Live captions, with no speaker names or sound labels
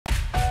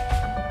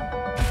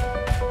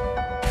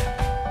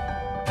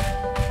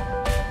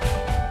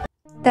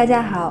大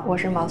家好，我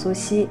是毛素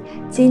西。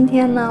今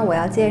天呢，我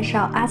要介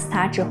绍阿斯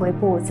塔指挥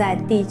部在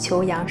地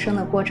球扬升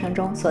的过程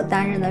中所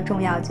担任的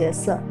重要角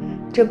色。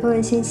这部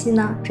分信息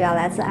呢，主要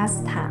来自阿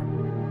斯塔。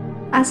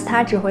阿斯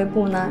塔指挥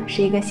部呢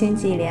是一个星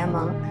际联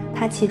盟，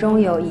它其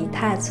中有以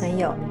太存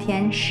有、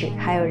天使，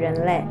还有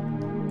人类。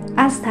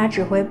阿斯塔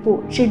指挥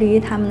部致力于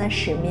他们的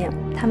使命，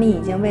他们已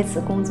经为此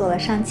工作了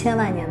上千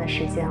万年的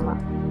时间了。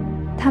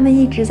他们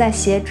一直在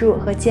协助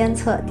和监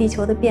测地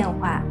球的变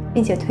化，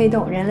并且推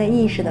动人类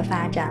意识的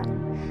发展。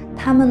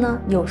他们呢，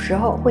有时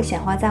候会显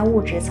化在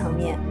物质层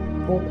面，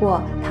不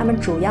过他们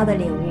主要的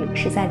领域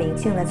是在灵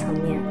性的层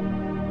面。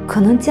可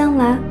能将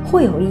来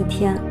会有一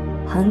天，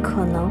很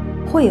可能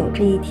会有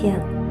这一天，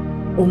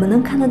我们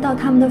能看得到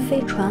他们的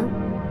飞船，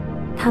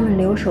他们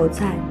留守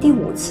在第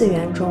五次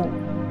元中，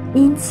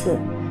因此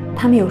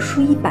他们有数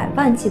以百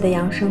万计的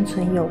扬升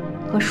存有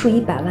和数以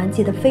百万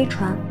计的飞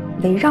船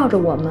围绕着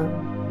我们。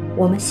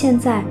我们现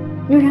在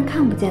仍然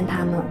看不见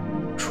他们，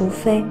除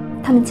非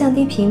他们降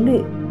低频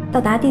率，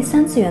到达第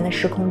三次元的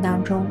时空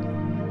当中。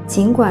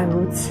尽管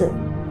如此，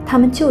他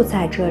们就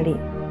在这里，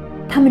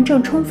他们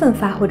正充分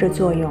发挥着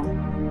作用。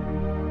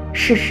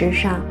事实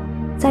上，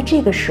在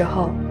这个时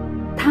候，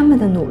他们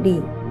的努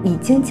力已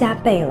经加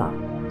倍了。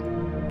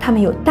他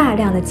们有大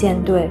量的舰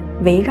队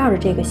围绕着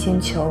这个星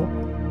球，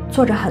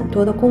做着很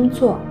多的工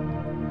作。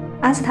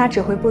阿斯塔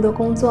指挥部的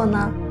工作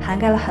呢，涵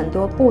盖了很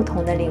多不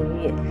同的领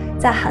域，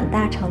在很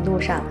大程度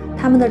上，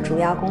他们的主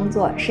要工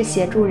作是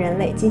协助人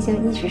类进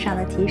行意识上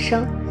的提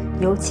升，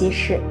尤其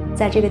是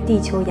在这个地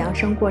球扬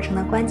升过程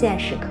的关键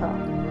时刻。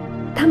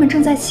他们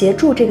正在协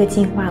助这个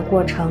进化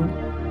过程。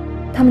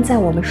他们在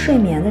我们睡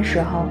眠的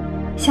时候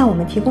向我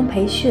们提供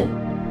培训，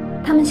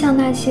他们向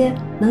那些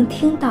能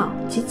听到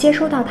及接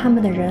收到他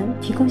们的人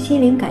提供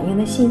心灵感应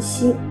的信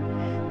息。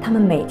他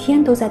们每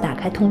天都在打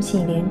开通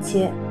信连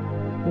接，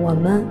我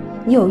们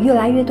也有越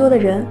来越多的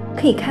人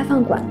可以开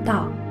放管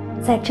道，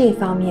在这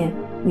方面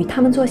与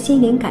他们做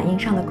心灵感应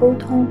上的沟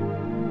通。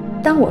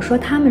当我说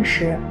他们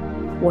时，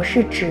我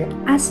是指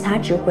阿斯塔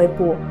指挥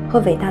部和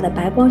伟大的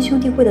白光兄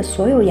弟会的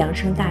所有扬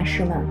升大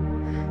师们，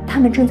他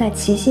们正在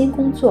齐心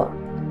工作。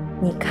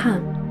你看，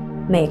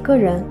每个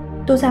人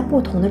都在不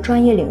同的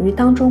专业领域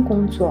当中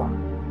工作，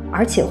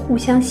而且互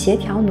相协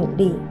调努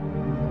力。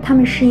他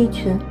们是一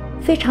群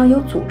非常有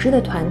组织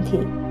的团体，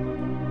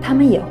他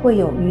们也会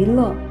有娱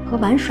乐和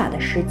玩耍的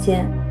时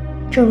间，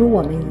正如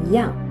我们一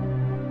样。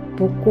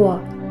不过，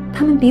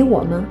他们比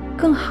我们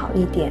更好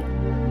一点，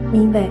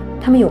因为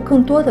他们有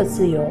更多的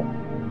自由。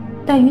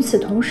但与此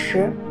同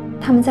时，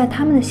他们在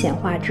他们的显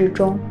化之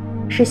中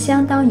是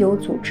相当有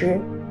组织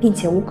并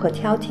且无可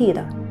挑剔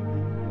的，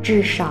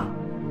至少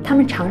他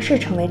们尝试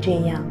成为这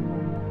样。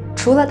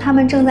除了他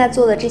们正在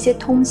做的这些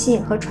通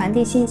信和传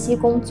递信息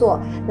工作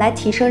来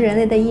提升人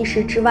类的意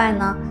识之外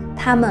呢，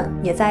他们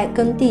也在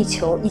跟地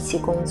球一起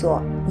工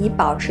作，以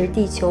保持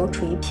地球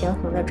处于平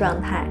衡的状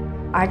态，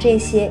而这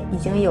些已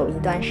经有一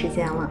段时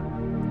间了。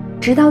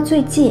直到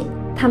最近，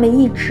他们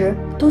一直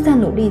都在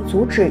努力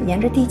阻止沿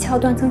着地壳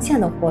断层线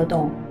的活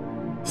动。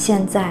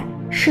现在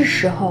是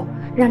时候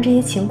让这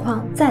些情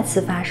况再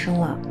次发生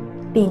了，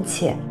并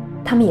且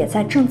他们也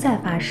正在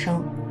发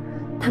生。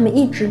他们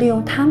一直利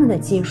用他们的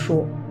技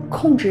术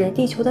控制着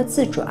地球的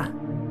自转，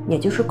也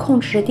就是控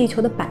制着地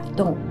球的摆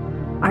动，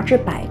而这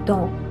摆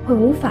动会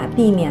无法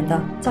避免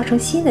地造成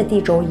新的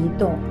地轴移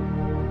动。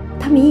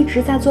他们一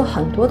直在做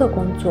很多的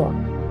工作，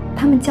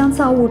他们将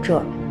造物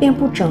者遍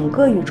布整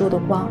个宇宙的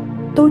光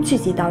都聚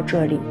集到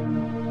这里。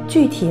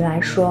具体来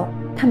说，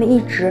他们一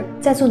直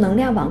在做能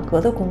量网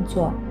格的工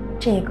作，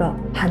这个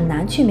很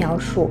难去描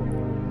述。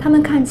他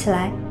们看起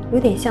来有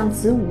点像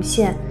子午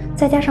线，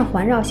再加上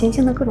环绕行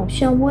星的各种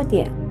漩涡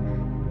点。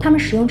他们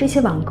使用这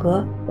些网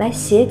格来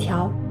协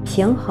调、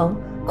平衡、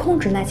控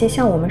制那些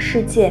向我们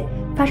世界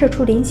发射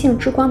出灵性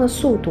之光的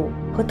速度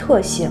和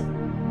特性。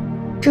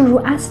正如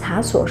阿斯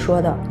塔所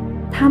说的，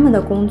他们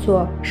的工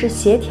作是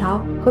协调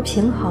和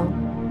平衡，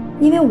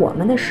因为我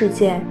们的世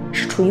界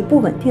是处于不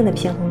稳定的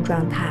平衡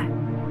状态。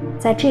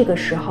在这个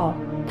时候，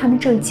他们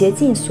正竭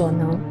尽所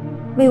能，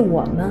为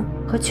我们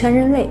和全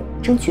人类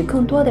争取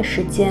更多的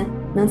时间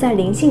能在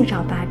灵性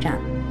上发展，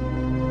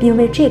并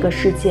为这个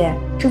世界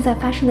正在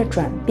发生的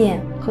转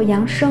变和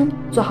扬升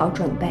做好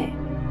准备。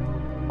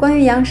关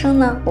于扬升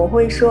呢，我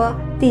会说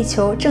地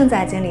球正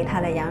在经历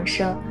它的扬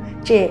升，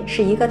这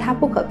是一个它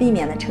不可避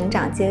免的成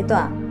长阶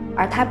段，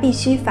而它必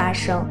须发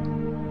生。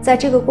在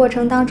这个过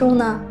程当中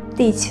呢，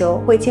地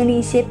球会经历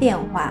一些变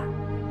化，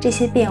这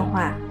些变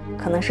化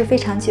可能是非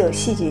常具有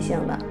戏剧性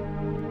的。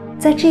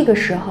在这个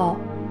时候，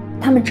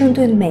他们正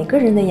对每个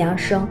人的扬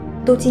升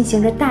都进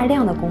行着大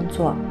量的工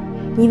作，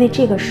因为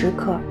这个时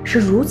刻是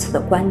如此的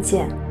关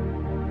键。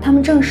他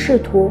们正试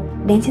图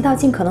联系到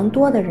尽可能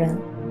多的人，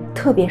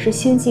特别是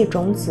星际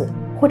种子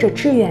或者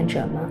志愿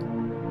者们。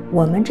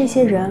我们这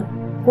些人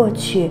过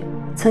去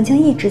曾经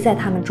一直在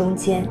他们中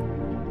间，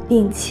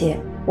并且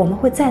我们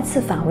会再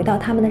次返回到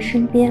他们的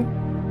身边。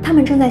他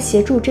们正在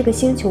协助这个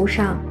星球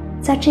上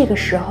在这个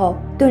时候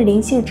对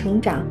灵性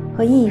成长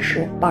和意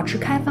识保持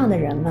开放的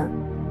人们，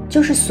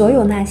就是所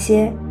有那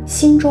些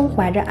心中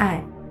怀着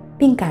爱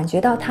并感觉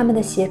到他们的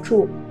协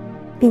助，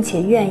并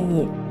且愿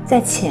意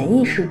在潜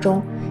意识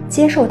中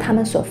接受他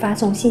们所发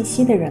送信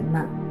息的人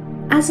们。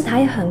阿斯塔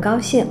也很高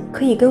兴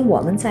可以跟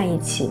我们在一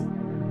起。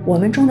我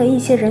们中的一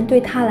些人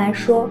对他来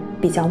说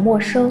比较陌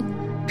生，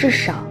至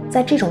少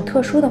在这种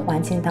特殊的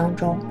环境当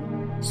中。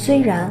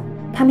虽然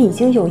他们已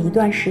经有一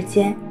段时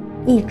间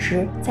一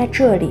直在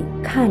这里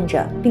看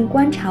着并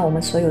观察我们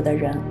所有的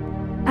人。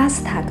阿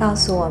斯塔告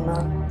诉我们，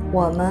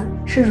我们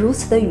是如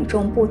此的与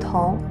众不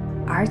同，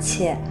而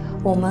且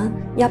我们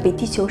要比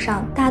地球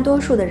上大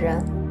多数的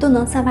人都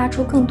能散发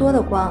出更多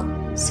的光，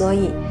所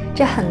以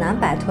这很难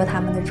摆脱他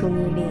们的注意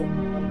力。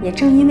也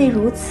正因为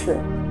如此，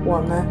我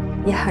们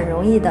也很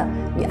容易的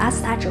与阿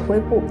斯塔指挥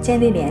部建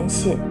立联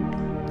系。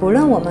不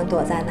论我们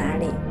躲在哪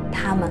里，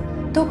他们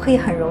都可以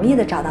很容易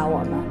的找到我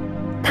们。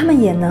他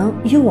们也能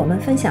与我们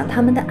分享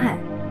他们的爱，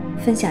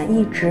分享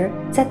一直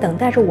在等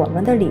待着我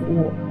们的礼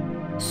物。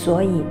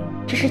所以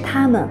这是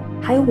他们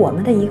还有我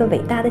们的一个伟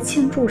大的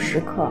庆祝时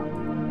刻。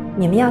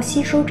你们要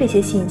吸收这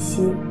些信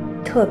息，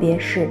特别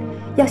是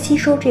要吸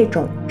收这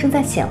种正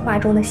在显化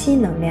中的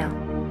新能量。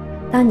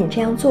当你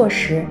这样做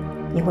时，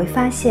你会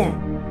发现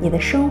你的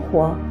生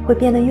活会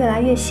变得越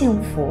来越幸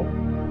福，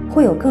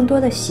会有更多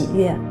的喜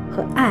悦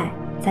和爱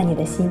在你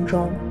的心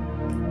中，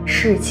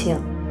事情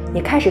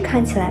也开始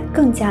看起来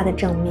更加的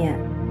正面。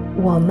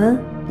我们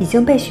已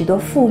经被许多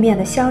负面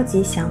的消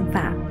极想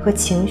法和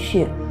情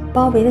绪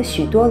包围了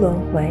许多轮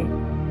回，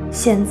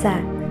现在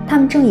他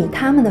们正以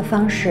他们的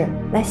方式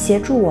来协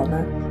助我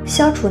们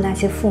消除那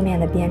些负面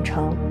的编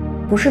程，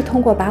不是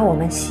通过把我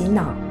们洗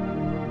脑，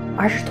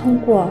而是通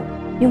过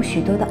用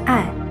许多的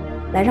爱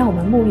来让我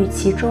们沐浴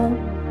其中，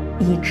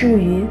以至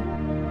于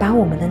把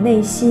我们的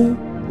内心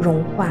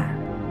融化。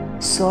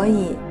所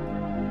以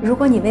如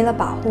果你为了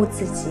保护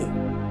自己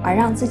而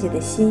让自己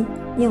的心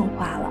硬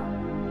化了，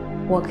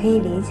我可以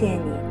理解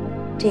你，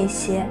这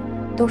些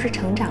都是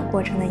成长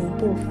过程的一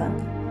部分。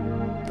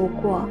不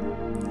过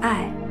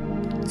爱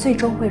最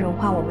终会融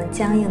化我们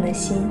僵硬的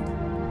心。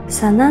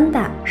萨南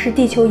达是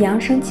地球扬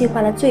升计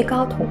划的最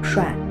高统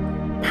帅，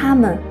他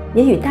们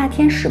也与大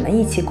天使们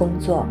一起工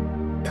作，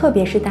特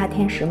别是大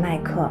天使麦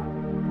克。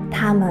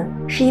他们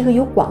是一个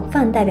有广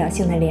泛代表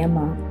性的联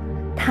盟，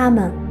他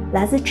们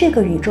来自这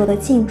个宇宙的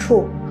近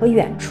处和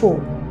远处，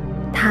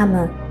他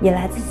们也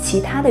来自其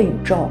他的宇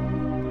宙。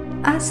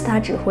阿斯塔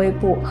指挥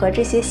部和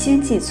这些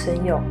星际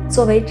存有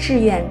作为志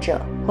愿者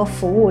和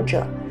服务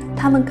者，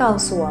他们告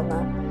诉我们，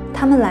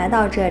他们来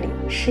到这里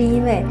是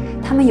因为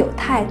他们有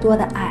太多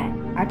的爱，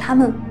而他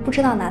们不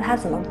知道拿它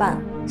怎么办，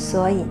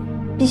所以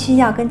必须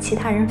要跟其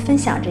他人分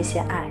享这些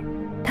爱。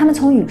他们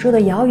从宇宙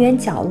的遥远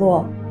角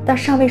落到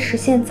尚未实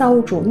现造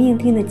物主命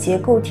定的结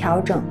构调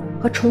整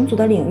和重组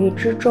的领域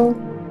之中，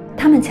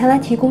他们前来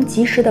提供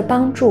及时的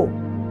帮助。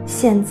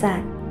现在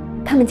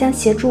他们将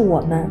协助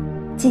我们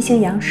进行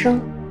扬升。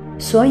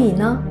所以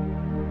呢，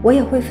我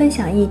也会分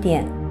享一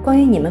点关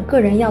于你们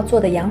个人要做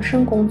的扬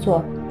升工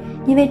作，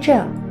因为这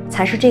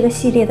才是这个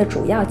系列的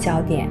主要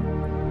焦点，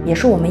也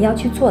是我们要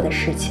去做的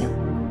事情。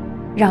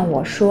让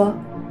我说，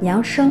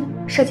扬升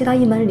涉及到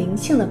一门灵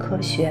性的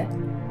科学，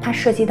它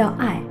涉及到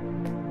爱，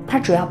它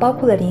主要包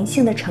括了灵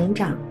性的成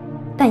长，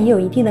但也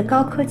有一定的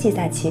高科技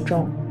在其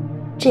中。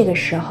这个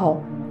时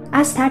候，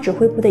阿斯塔指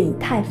挥部的以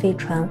太飞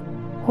船，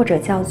或者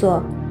叫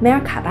做梅尔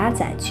卡巴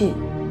载具，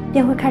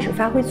便会开始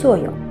发挥作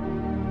用。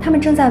他们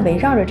正在围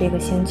绕着这个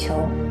星球，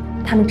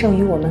他们正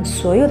与我们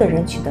所有的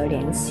人取得联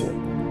系，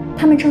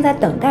他们正在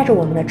等待着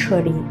我们的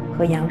撤离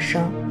和扬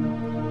升。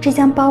这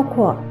将包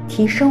括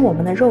提升我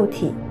们的肉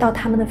体到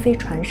他们的飞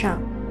船上，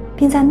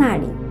并在那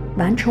里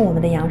完成我们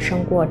的扬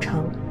升过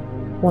程。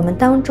我们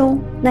当中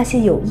那些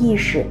有意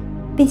识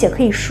并且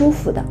可以舒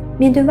服地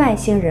面对外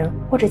星人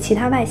或者其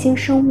他外星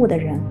生物的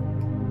人，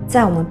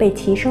在我们被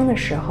提升的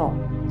时候，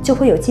就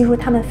会有进入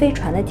他们飞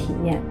船的体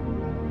验。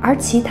而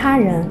其他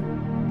人，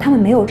他们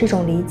没有这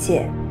种理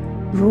解，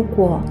如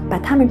果把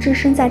他们置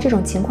身在这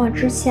种情况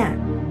之下，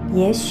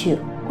也许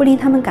会令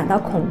他们感到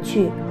恐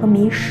惧和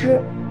迷失。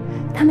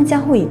他们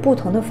将会以不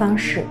同的方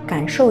式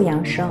感受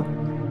扬升，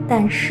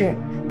但是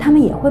他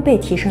们也会被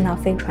提升到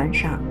飞船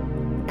上。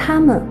他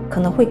们可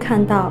能会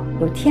看到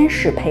有天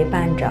使陪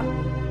伴着，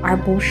而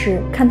不是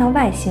看到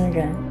外星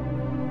人。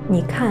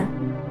你看，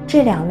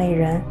这两类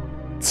人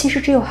其实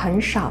只有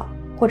很少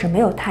或者没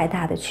有太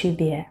大的区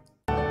别。